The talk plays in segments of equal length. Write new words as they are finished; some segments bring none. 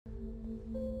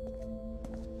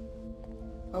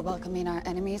We're welcoming our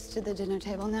enemies to the dinner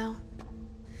table now?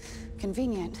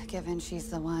 Convenient, given she's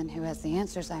the one who has the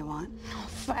answers I want. Oh,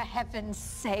 for heaven's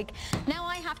sake. Now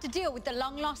I have to deal with the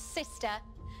long-lost sister.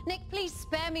 Nick, please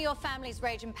spare me your family's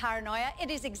rage and paranoia. It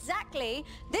is exactly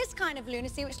this kind of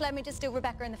lunacy which led me to steal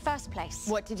Rebecca in the first place.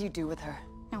 What did you do with her?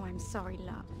 Oh, I'm sorry,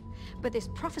 love. But this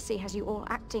prophecy has you all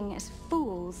acting as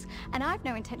fools, and I've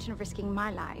no intention of risking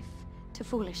my life to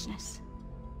foolishness.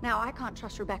 Now, I can't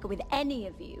trust Rebecca with any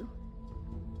of you.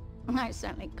 I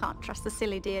certainly can't trust the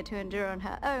silly dear to endure on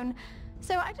her own,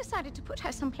 so I decided to put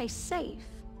her someplace safe.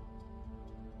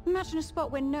 Imagine a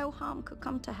spot where no harm could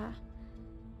come to her.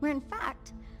 Where, in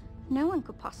fact, no one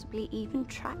could possibly even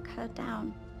track her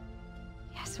down.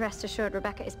 Yes, rest assured,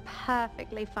 Rebecca is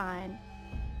perfectly fine.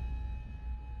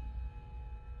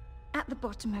 At the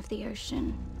bottom of the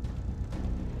ocean.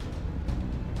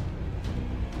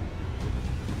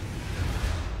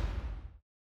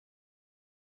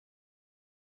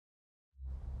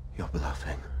 You're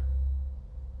bluffing.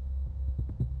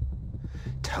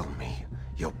 Tell me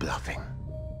you're bluffing.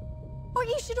 Or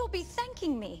you should all be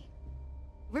thanking me.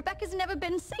 Rebecca's never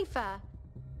been safer.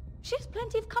 She has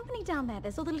plenty of company down there.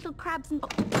 There's all the little crabs and...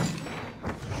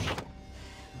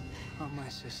 Oh, my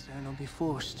sister, and I'll be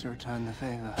forced to return the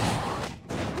favor.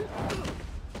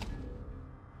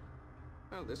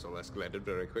 Well, this all escalated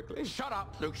very quickly. Shut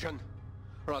up, Lucien,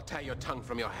 or I'll tear your tongue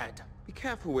from your head. Be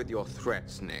careful with your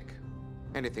threats, Nick.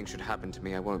 Anything should happen to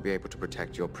me, I won't be able to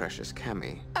protect your precious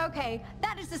Cammy. Okay,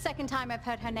 that is the second time I've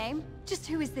heard her name. Just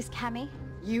who is this Cammy?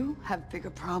 You have bigger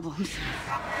problems.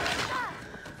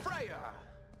 Freya!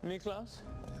 Me, Klaus?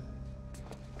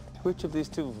 Which of these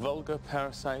two vulgar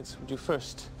parasites would you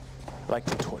first like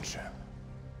to torture?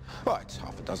 Well, it's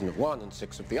half a dozen of one and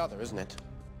 6 of the other, isn't it?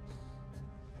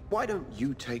 Why don't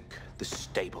you take the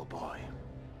stable boy?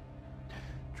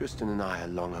 Tristan and I are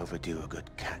long overdue a good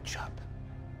catch-up.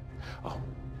 Oh,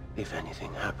 if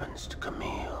anything happens to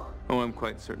Camille... Oh, I'm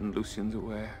quite certain Lucien's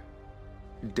aware.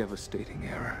 Devastating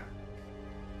error.